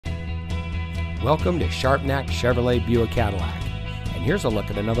Welcome to Sharpnack Chevrolet Buick Cadillac. And here's a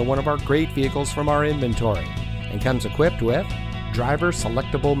look at another one of our great vehicles from our inventory. And comes equipped with driver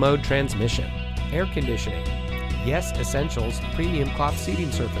selectable mode transmission, air conditioning, Yes Essentials premium cloth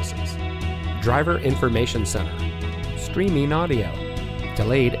seating surfaces, driver information center, streaming audio,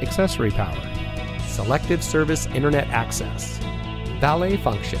 delayed accessory power, selective service internet access, valet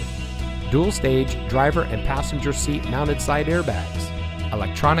function, dual stage driver and passenger seat mounted side airbags,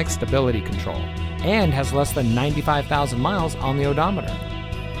 electronic stability control, and has less than 95,000 miles on the odometer.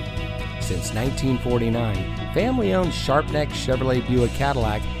 Since 1949, family-owned Sharpnack Chevrolet Buick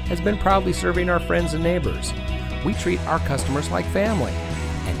Cadillac has been proudly serving our friends and neighbors. We treat our customers like family,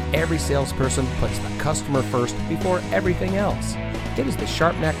 and every salesperson puts the customer first before everything else. It is the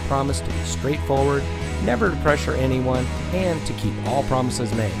Sharpnack promise to be straightforward, never to pressure anyone, and to keep all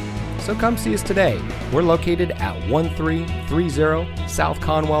promises made. So come see us today. We're located at 1330 South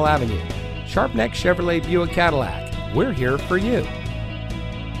Conwell Avenue. Sharpnack Chevrolet Buick Cadillac. We're here for you.